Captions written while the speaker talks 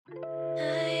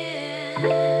We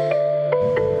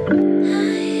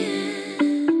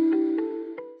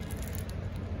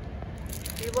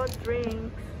bought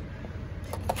drinks.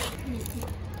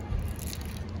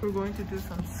 We're going to do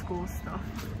some school stuff.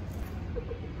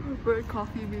 We're at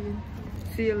Coffee Bean.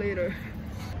 See you later.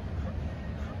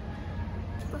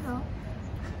 What the hell?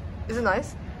 Is it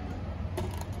nice?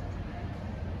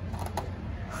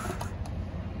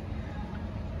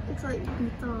 It's like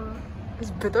bitter.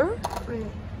 It's bitter? Wait.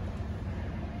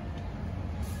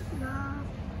 Yeah.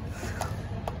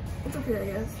 It's okay, I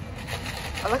guess.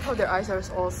 I like how their eyes are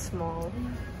all small.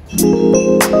 Oh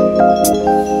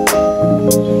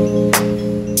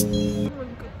my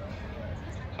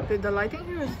god. The lighting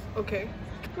here is okay.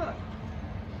 Good.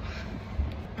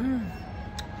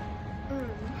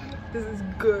 This is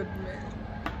good, man.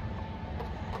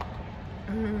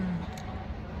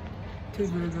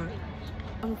 Tastes really good.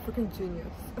 I'm a freaking genius.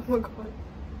 Oh my god.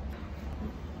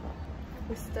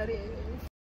 We're studying.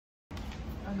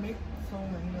 I make so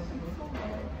many of them.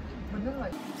 But then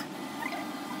like...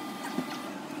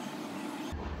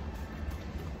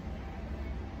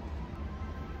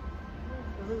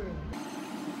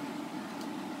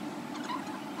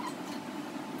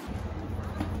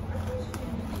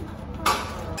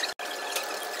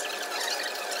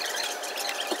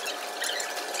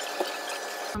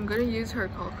 I'm gonna use her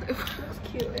call clip. That's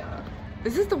cute, yeah.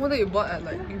 Is this the one that you bought at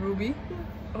like Ruby?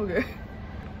 Okay.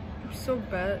 I'm so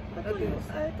bad at this.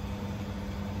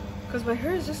 Because my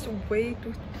hair is just way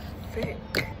too thick.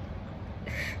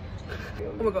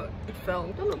 Oh my god, it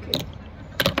fell. I'm okay.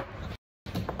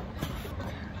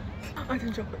 I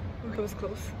didn't drop it. That was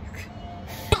close.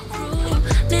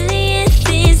 Million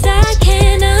things I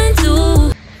can't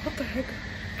undo. What the heck?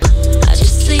 I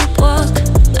just sleepwalk,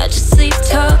 I just sleep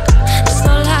talk. That's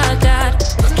all I got.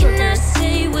 What can I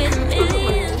say with a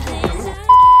million things I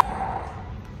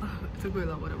can't? It's a good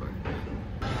love, whatever.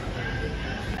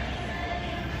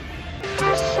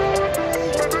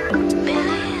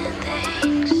 Million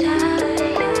things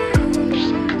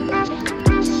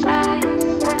I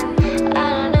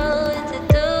don't know what to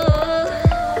do.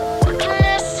 What can I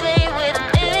say with a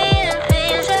million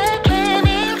things I can't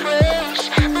erase?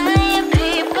 A million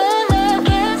people look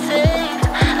and say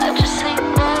I just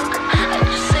sleepwalk, I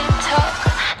just sleep talk.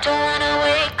 Don't wanna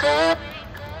wake up.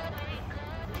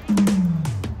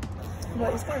 But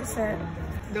it's kind of sad.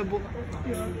 The book.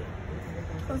 Yeah.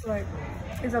 Cause like,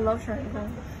 it's a love triangle.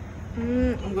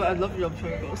 Oh god, I love love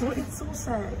triangles. So it's so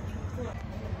sad.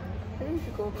 I think we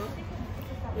should go over.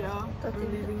 Yeah, we're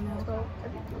leaving now. 12,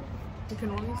 32. You can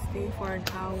only stay for an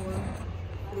hour.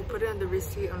 They put it on the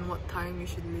receipt on what time you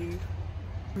should leave.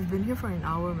 We've been here for an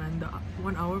hour, man. The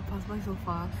 1 hour passed by so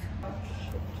fast.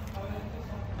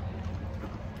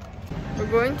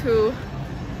 We're going to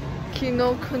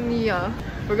Kinokuniya.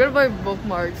 We're gonna buy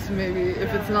bookmarks maybe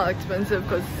if it's not expensive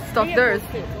because stuff there is...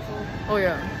 Oh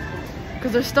yeah.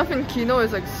 Because their stuff in Kino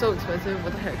is like so expensive.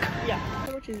 What the heck? Yeah.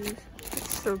 How much is this?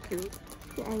 It's so cute.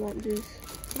 Oh, I want this.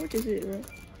 How much is it, bro?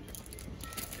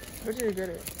 Where did you get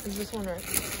it? It's this one, right?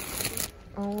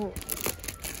 Oh.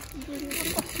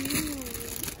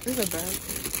 This is a bag.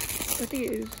 I think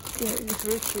it is. Yeah, It's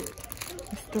very cute.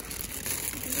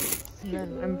 Man,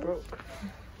 I'm broke.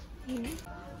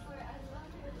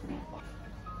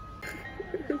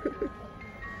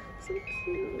 So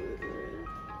cute.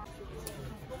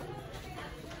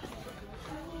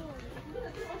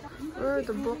 Where are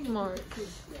the bookmarks?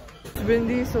 It's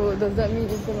windy, so does that mean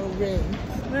it's gonna rain?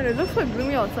 Man, it looks like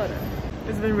gloomy outside.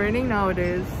 It's been raining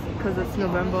nowadays because it's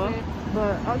November,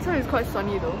 but outside is quite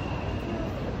sunny though.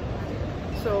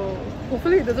 So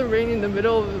hopefully it doesn't rain in the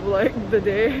middle of like the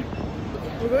day.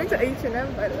 We're going to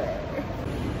H&M by the way.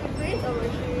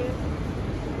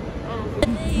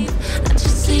 I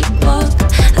just sleepwalk,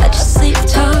 I just sleep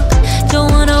talk.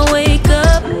 Don't wanna wake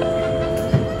up.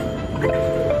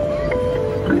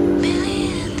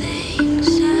 Million things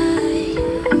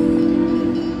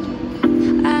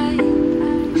I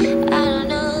don't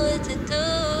know what to do.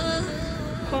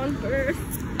 Converse.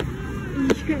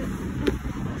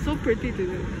 So pretty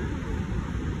today.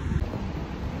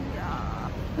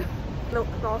 No,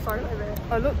 sorry, my bad.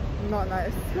 I look not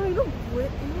nice. No, you look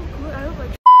good. You look good. I look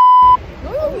like. No,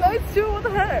 you look nice too. What the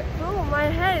heck? No, my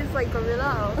hair is like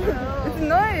gorilla. It's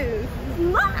nice. It's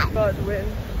not. God, win.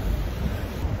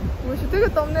 We should take a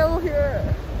thumbnail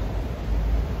here.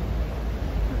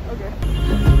 Okay.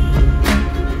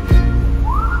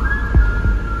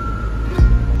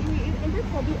 Is it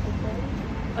probably open?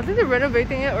 I think they're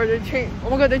renovating it or they're changing. Oh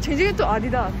my god, they're changing it to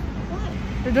Adidas.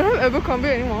 What? They don't have Abercrombie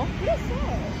anymore. Yes, sir.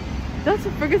 That's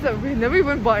the figures that we never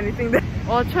even bought anything there.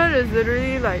 Orchard is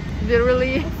literally like,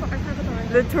 literally. Oh, fuck, I can't go to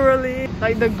literally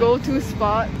like the go-to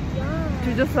spot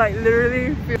to just like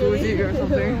literally feel cozy or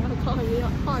something.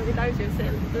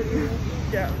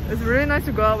 Yeah, it's really nice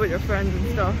to go out with your friends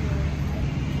and stuff.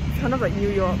 It's kind of like New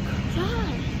York.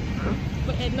 Yeah.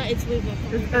 But at night it's way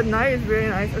better. At night it's really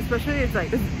nice, especially it's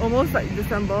almost like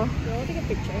December. Yeah, I'll take a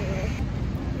picture here.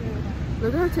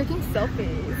 Look at her taking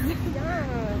selfies.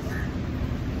 Yeah.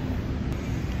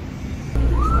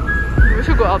 We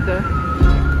should go out there.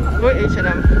 Go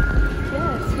H&M.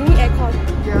 Yes, we need aircon.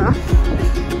 Yeah.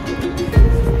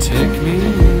 Take me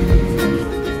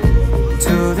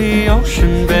to the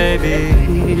ocean, baby.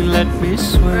 Let me We're at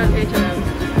swim. H&M.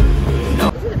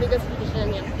 This is the biggest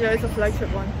H&M, yeah. Yeah, it's a flagship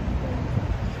one.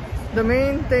 The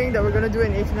main thing that we're gonna do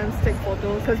in H&M is take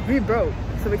photos because we broke,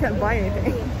 so we can't buy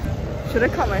anything. Should I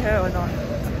cut my hair or not?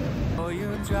 Oh,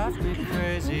 you drive me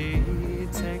crazy.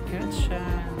 Take a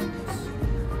chance.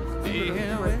 Be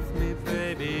here with me,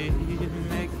 baby.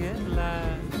 Make it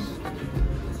last.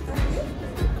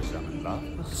 'Cause I'm in love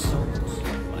with souls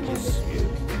on your skin.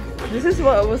 This is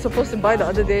what I was supposed to buy the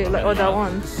other day, like that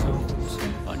one. Souls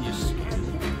on your skin.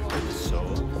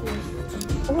 Souls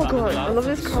Oh my god, I love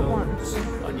this cup one.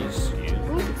 on your skin.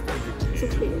 So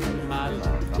cute. My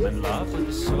love, I'm in love with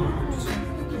the souls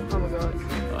Oh my god.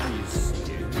 on your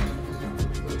skin.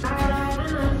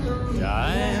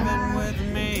 Dive in with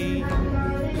me.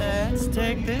 Let's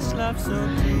take this love so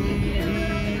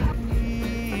deep.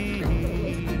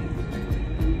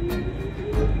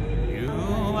 You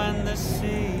and the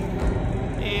sea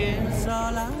is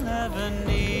all I'll ever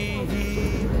need.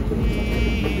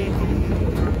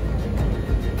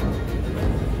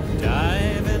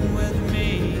 Dive in with me.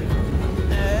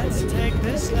 Let's take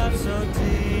this love so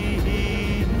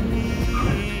deep.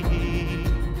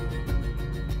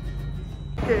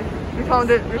 Okay, we found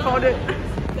it, we found it.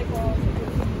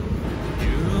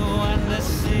 You and the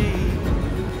sea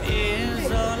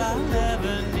is all I'll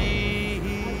ever need.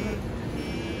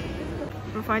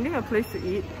 We're finding a place to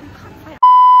eat.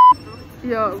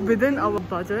 Yeah, within our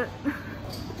budget.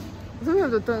 So we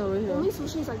have to turn over here. Only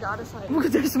sushi is like the other side. Look,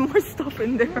 there's more stuff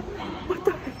in there. What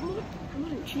the heck?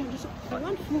 I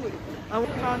want food. I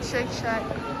found Shake Shack.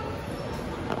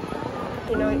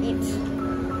 You know, eat.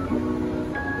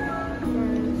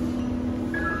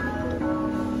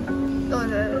 Oh,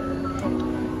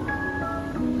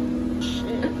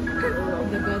 shit.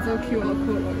 The Gaza QR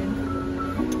code login.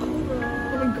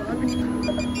 Oh my god.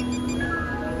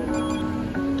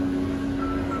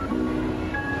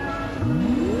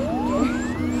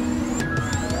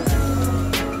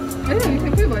 I think you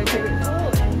can pay by ticket.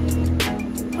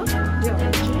 Yeah.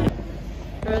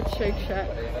 We're at Shake Shack.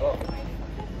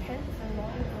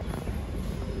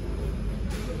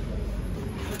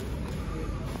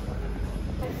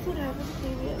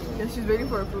 Yeah, she's waiting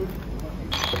for her food.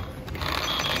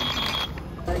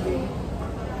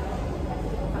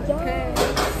 Yes.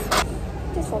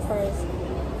 Just for fries.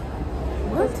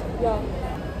 What? Yeah.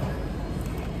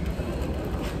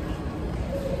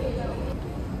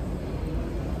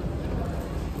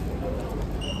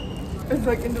 It's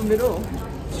like in the middle.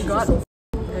 She got a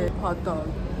hot dog.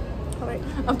 Alright.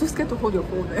 I'm too scared to hold your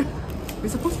phone there. We're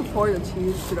supposed to pour the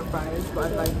cheese to the fries,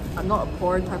 but like I'm not a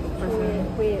pour type of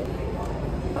person. Wait.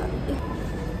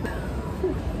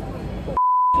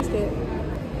 She's dead.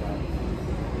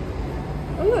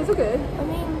 Oh yeah, it's okay. I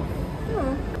mean,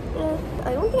 Yeah.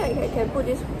 I don't think I can put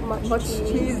this much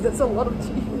cheese. That's a lot of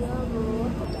cheese. Yeah,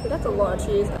 bro. But that's a lot of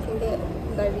cheese. I can get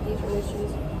diabetes from this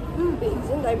cheese. Wait,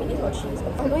 isn't diabetes or cheese?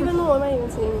 I don't even know what am I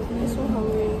even saying. I'm so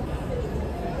hungry.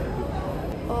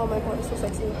 Oh my god, it's so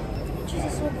sexy. Cheese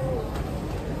is so good.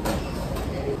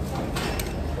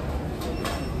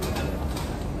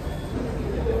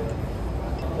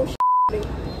 Oh shit.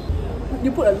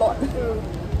 You put a lot.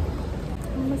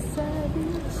 I'm a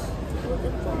savage with the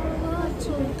power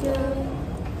to go.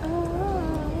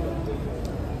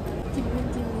 Give me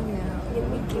now.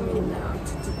 Give me now.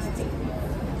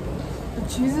 The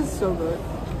cheese is so good.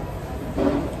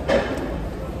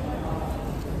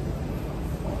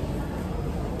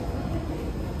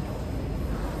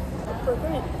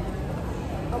 Burger.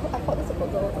 I thought this was a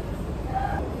burger.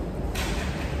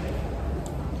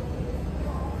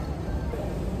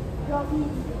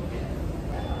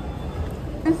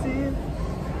 You see?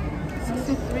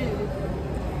 63.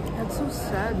 That's so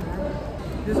sad, man.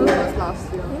 This was us last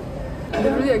year.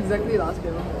 Literally exactly last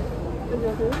year.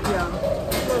 Exactly. Yeah.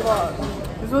 Oh my god.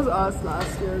 This was us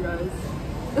last year, guys.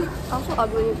 I'm so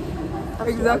ugly.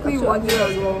 Exactly 1 year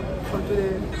ago from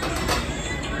today.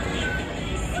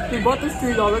 We bought this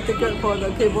 $3 ticket for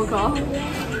the cable car.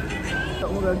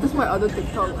 Oh my god, this is my other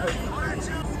TikTok.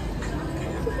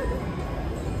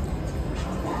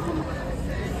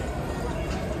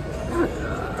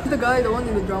 the guy, the one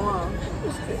in the drama.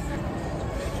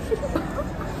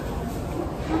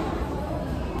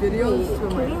 Videos from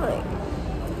Can we like...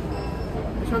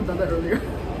 I should have done that earlier.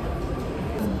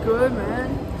 It's good,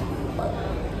 man.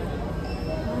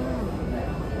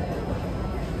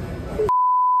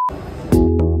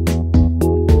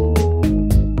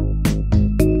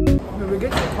 We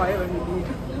get so quiet when we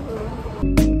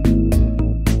eat.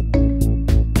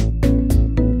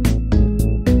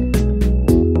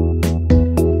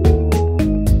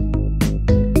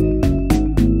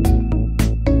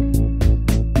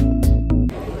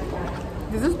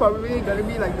 This is probably gonna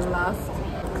be like the last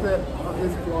clip of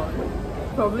this vlog.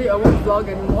 Probably I won't vlog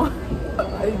anymore.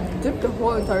 I dipped the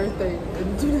whole entire thing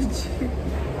into the cheese.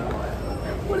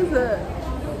 What is that?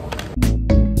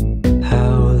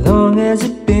 How long has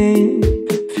it been?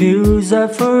 Feels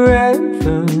like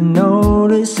forever.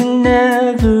 Noticing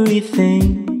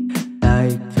everything,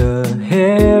 like the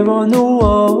hair on the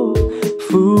wall,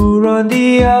 food on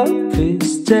the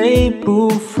office table.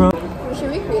 From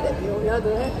Should we create that video? Yeah, do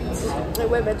that. Like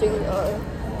we're matching sweaters.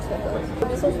 It'll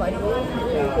be so funny. We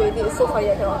create it. It's so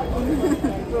funny I cannot.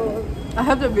 Bro, I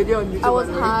have the video on YouTube. I was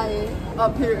by the way. high.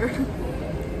 Up here.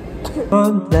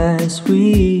 from last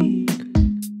week,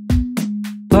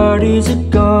 parties are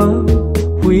gone,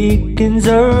 weekends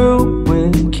are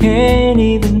ruined. Can't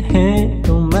even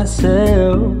handle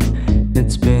myself.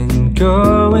 It's been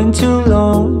going too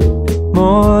long,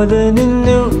 more than a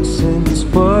nuisance.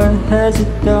 What has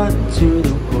it done to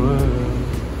the world?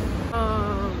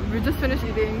 We just finished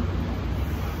eating.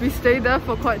 We stayed there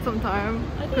for quite some time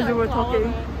because we were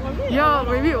talking. Yeah,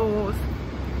 maybe almost.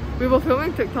 We were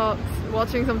filming TikToks,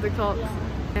 watching some TikToks,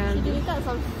 and You got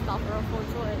some stuff or a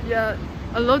photo. yeah,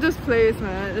 I love this place,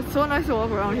 man. It's so nice to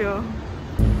walk around here.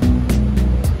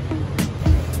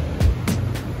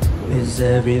 Is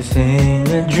everything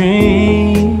a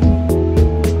dream?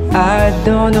 I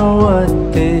don't know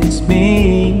what this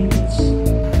means.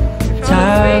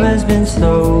 Time has been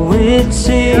slow, it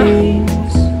seems.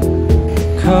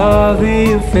 Cover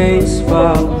your face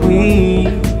while we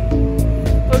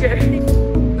Okay.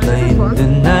 blame the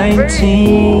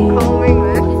 19. Calming,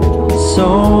 man. So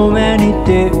many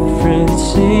different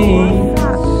scenes,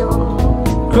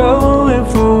 growing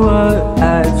from what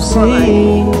I've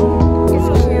seen. It's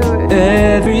cute.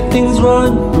 Everything's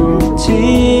one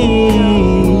routine.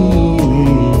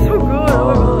 So good.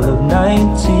 All of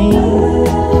 19,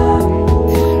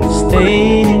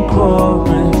 staying in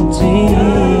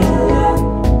quarantine.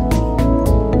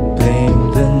 Blame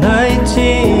the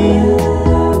 19,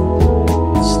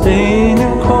 staying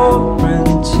in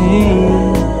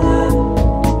quarantine.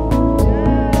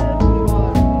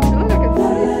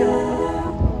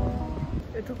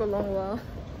 It took a long while.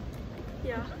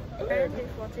 Yeah. Erin is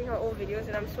watching her old videos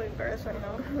and I'm so embarrassed right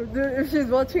now. Dude, if she's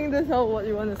watching this, what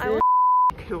you want to say? will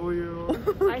Kill you.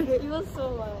 I hate you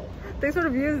so much. Thanks for the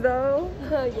views though.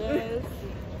 Yes.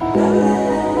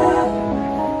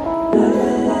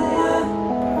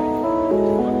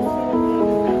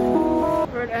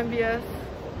 We're at MBS.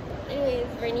 Anyways,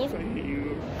 Bernice.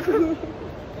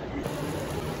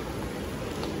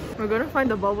 We're gonna find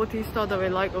the bubble tea store that we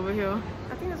like over here.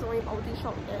 I think there's only bubble tea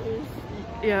shop there is.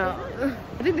 Yeah.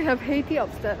 I think they have Haiti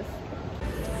upstairs.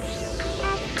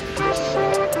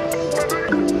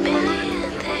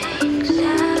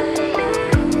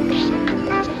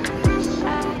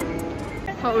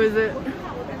 How is it?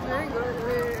 It's very good.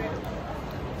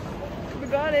 We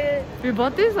got it. We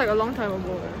bought this like a long time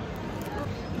ago.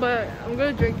 But I'm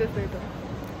gonna drink this later.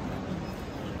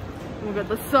 Oh my god,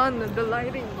 the sun, the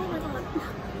lighting. Oh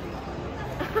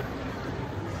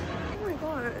my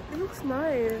god, it looks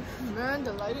nice. Man,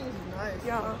 the lighting is nice.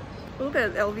 Yeah. Look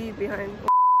at LV behind.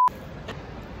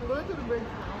 We're going to the bridge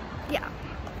now. Yeah.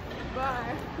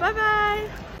 Bye. Bye bye.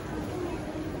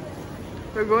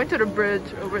 We're going to the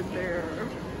bridge over there.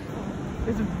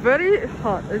 It's very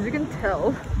hot, as you can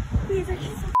tell. It's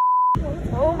actually so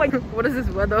Oh my god, what is this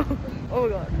weather? Oh my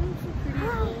god.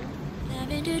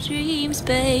 Living the dreams,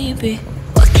 baby.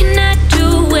 What can I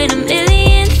do when a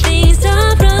million things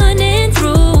are running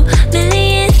through?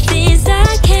 Million things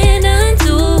I can't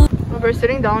undo. We're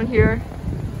sitting down here,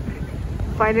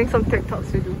 finding some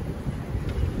TikToks to do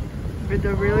with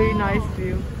a really nice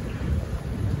view.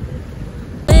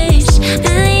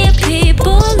 Million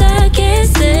people I can't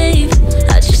save.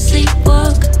 I just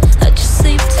sleepwalk, I just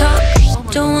sleep talk.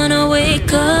 Don't wanna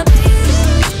wake up.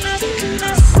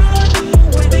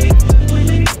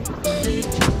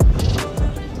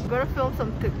 I'm gonna film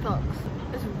some TikToks.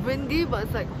 It's windy, but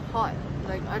it's like hot.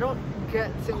 Like I don't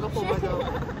get Singapore weather.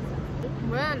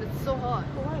 Man, it's so hot.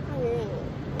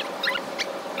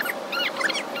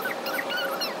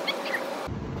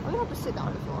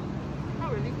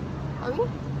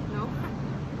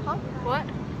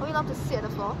 to sit at the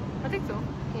floor? I think so.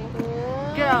 Okay.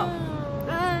 Get out.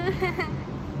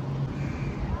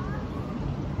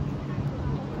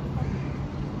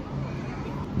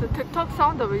 The TikTok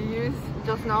sound that we used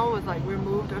just now was like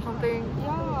removed or something. Yeah.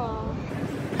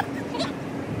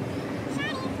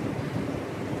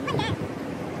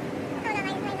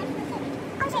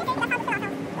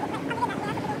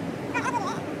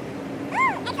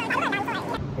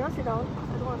 You want to sit down?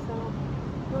 I don't want to stand up.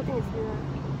 You don't think it's weird?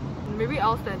 Maybe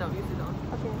I'll stand up, you sit down.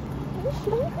 Okay.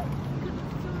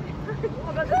 Oh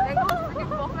my god, this angle is freaking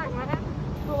perfect, man.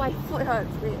 Oh, my foot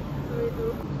hurts. Wait. Me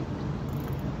too.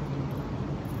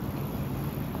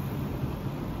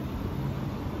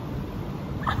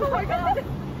 Oh my god!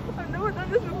 I've never done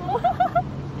this before.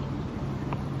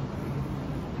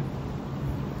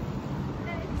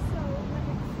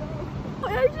 Oh,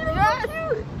 actually, yes!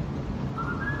 Cute.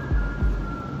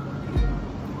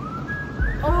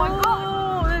 Oh my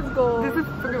god! Let's go. This is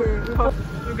freaking perfect.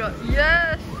 Oh my god,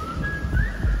 yes!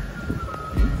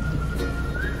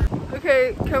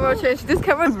 Okay, camera change. This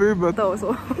camera is very better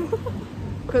also.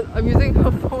 Because I'm using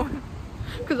her phone.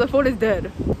 Because the phone is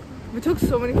dead. We took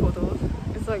so many photos.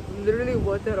 It's like literally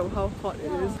worth it of how hot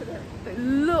it is. Like,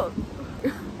 look!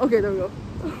 Okay, there we go.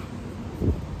 Oh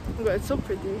my god, it's so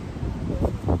pretty.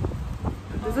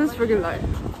 This is freaking light.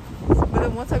 But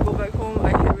then once I go back home,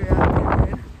 I can react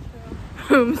again.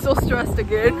 I'm so stressed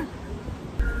again.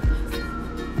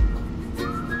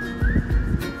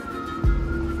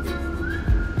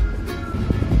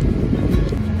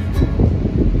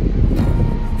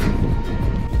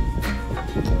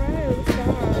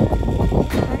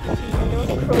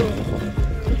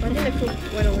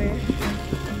 Went away.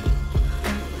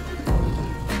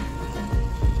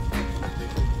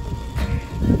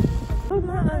 I'm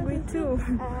not hungry too.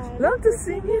 Love to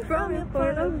see me from your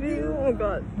point of view. Oh my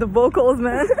god, the vocals,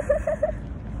 man.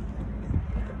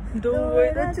 The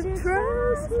way that you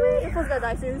trust me. Your phone's gonna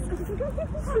die soon.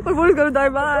 My phone is gonna die.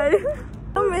 Bye.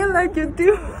 I mean, like you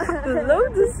do.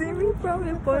 Love to see me from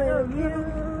your point of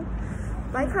view.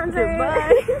 Bye, concert. Okay,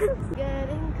 bye.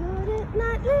 Getting good at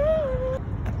not leaving.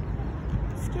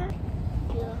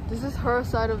 This is her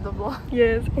side of the vlog.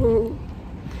 Yes. Oh.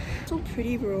 So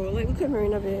pretty, bro. Like, look at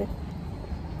Marina Bay.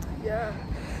 Yeah.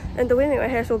 And the way I make my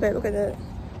hair so bad, look at that.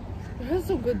 Your hair's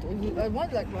so good though. I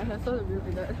want like my hairstyle to be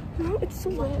like that. No, it's so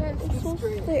My hair wet. is It's so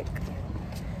straight. thick.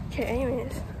 Okay,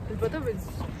 anyways. It's better if it's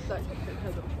like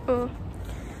hair though. Oh.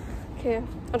 Okay. I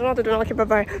don't know what to do now. Okay,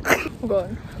 bye-bye. Oh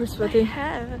god, we're sweating.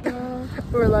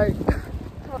 We're like,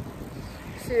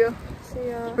 see ya. See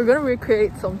ya. We're gonna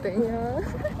recreate something. Yeah.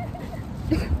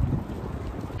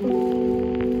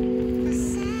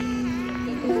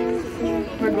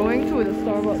 We're going to the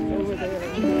Starbucks over there.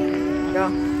 Yeah.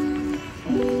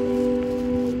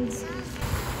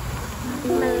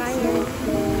 Malayan.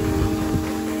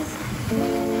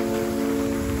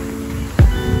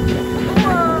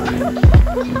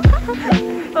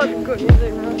 That's good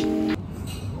music, man.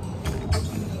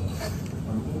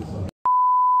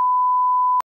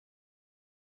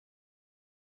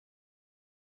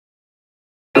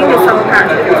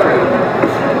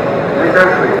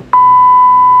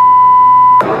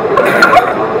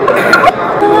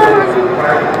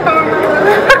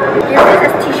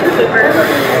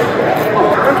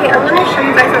 Okay, I'm gonna show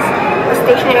you guys the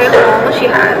stationery haul she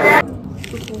has.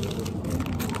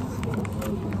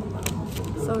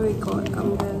 So we got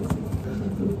this.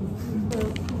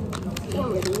 I'm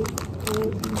ready.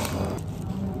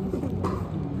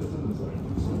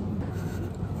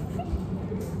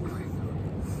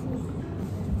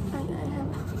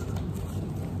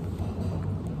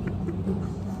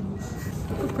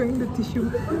 Bring the tissue.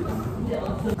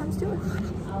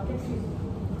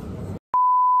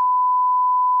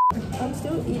 I'm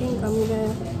still eating gummy bear.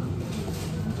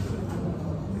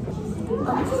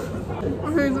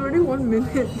 Okay, it's already 1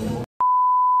 minute.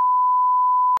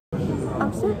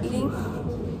 I'm still eating.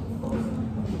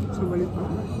 Somebody.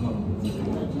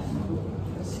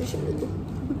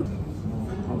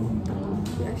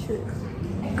 Yeah, should.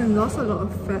 I lost a lot of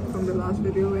fat from the last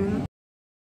video, man.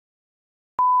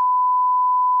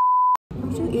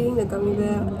 I'm still eating the gummy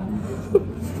bear.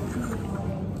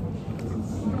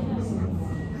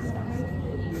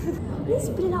 Let's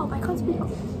spit it out, but I can't spit it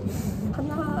out. I'm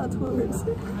not towards.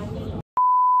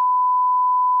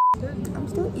 I'm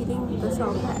still eating the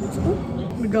sour patch.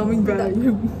 The gummy bear.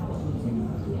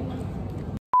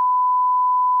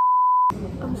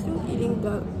 I'm still eating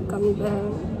the gummy bear.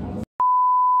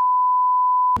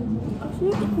 I'm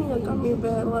still eating the gummy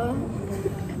bear. What?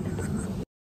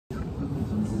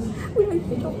 Wait, I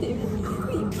dropped it.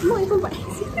 Wait, no, I don't buy it.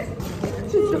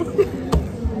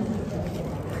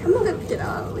 I'm not gonna pick it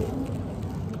up. Wait.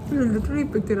 We literally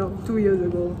picked it up 2 years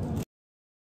ago.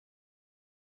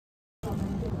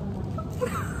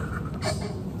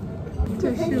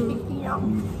 Tissue.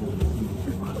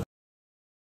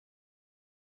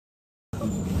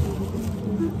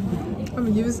 I'm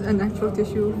gonna use an actual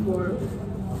tissue for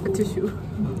a tissue.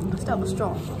 That was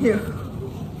strong. Yeah.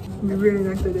 We really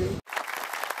nice today.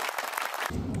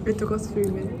 It took us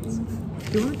 3 minutes.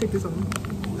 Do you want to take this on?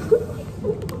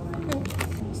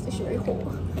 Stationary hole.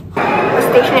 A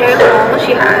stationary hole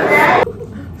she has.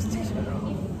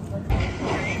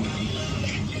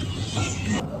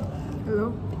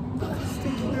 Hello?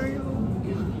 Stationary hole.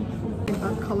 I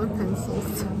got color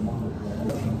pencils.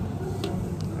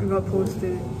 I got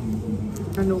posted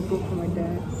a notebook for my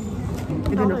dad.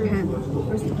 And then a pen.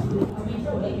 Where's the pen?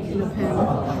 And a pen.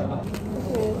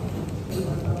 Okay.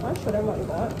 I'm sure them what you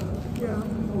got. Yeah.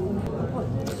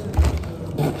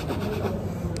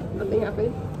 Nothing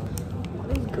happened. Oh,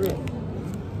 this is great.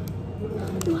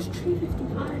 It was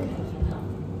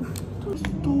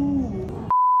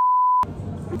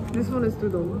 $3.55. This one is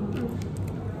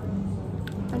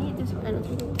 $2. I need this one. I don't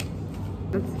think.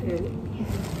 That's it.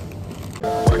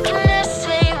 What can I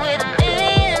say with a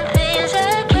million things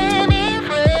I can't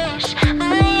erase? A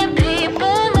million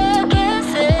people look and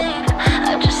say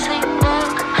I just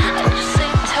sleepwalk, I just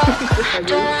sleep talk.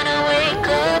 Don't wanna wake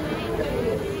up.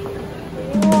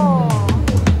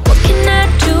 What can I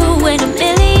do when a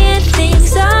million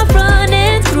things are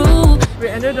running through? We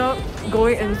ended up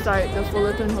going inside the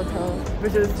Fullerton Hotel,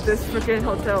 which is this freaking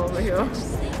hotel over here.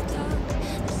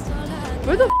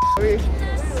 Where the f are we?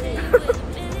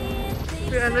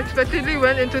 We unexpectedly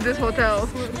went into this hotel.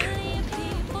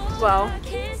 Wow.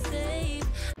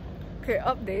 Okay,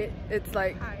 update. It's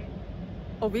like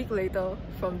a week later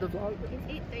from the vlog.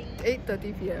 It's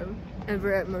 8:30 p.m. and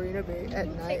we're at Marina Bay at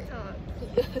night.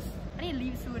 Yes. I need to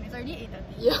leave soon. It's already 8:30.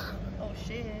 Yeah. Oh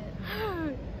shit.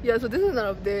 Yeah, so this is an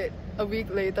update. A week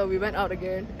later, we went out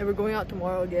again and we're going out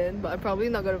tomorrow again, but I'm probably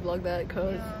not gonna vlog that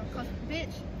because Cause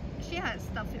bitch, she has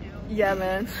stuff to do. yeah,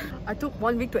 man. I took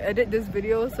 1 week to edit this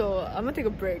video, so I'm gonna take a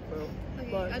break, bro.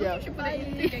 Okay, But I don't yeah. think you should put it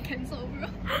in to get cancelled, bro.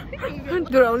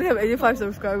 Dude, I only have 85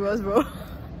 subscribers, bro. Bye.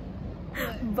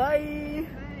 Bye.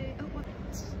 Oh, what?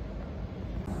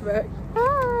 Back.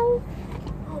 Hi.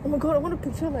 Oh my god, I want a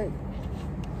picture like.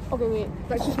 Okay, wait.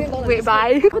 Like sitting down. Wait,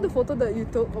 bye. How the photo that you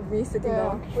took of me sitting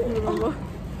down? Wait, you remember? I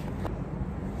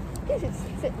think you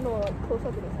should sit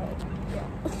closer to the side. Yeah.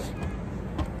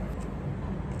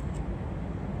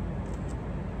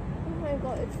 Oh my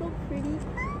god, it's so pretty.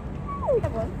 Oh, we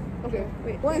have one. Okay,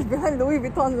 wait. One is behind Louis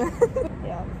Vuitton, man.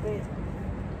 Yeah, wait.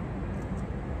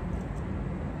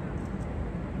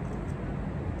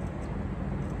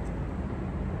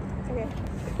 Okay.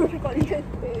 Got it.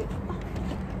 Wait.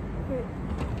 Wait.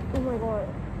 Oh my god.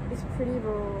 It's pretty,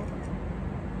 bro.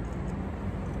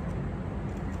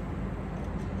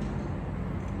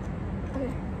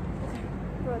 Okay.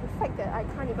 Bro, the fact that I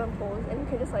can't even pose and you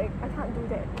can just like, I can't do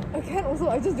that. I can also,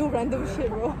 I just do random shit,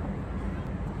 bro.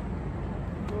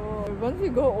 Bro, once we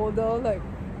go older, like,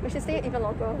 We should stay even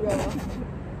longer. yeah.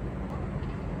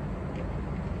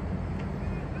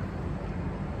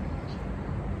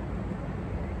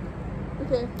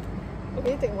 Okay.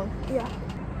 Okay, you take one. Yeah.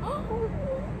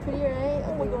 Pretty, right?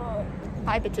 Oh my god.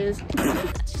 Bye, bitches.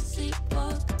 I just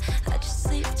sleepwalk, I just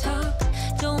sleep talk.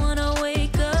 Don't wanna wake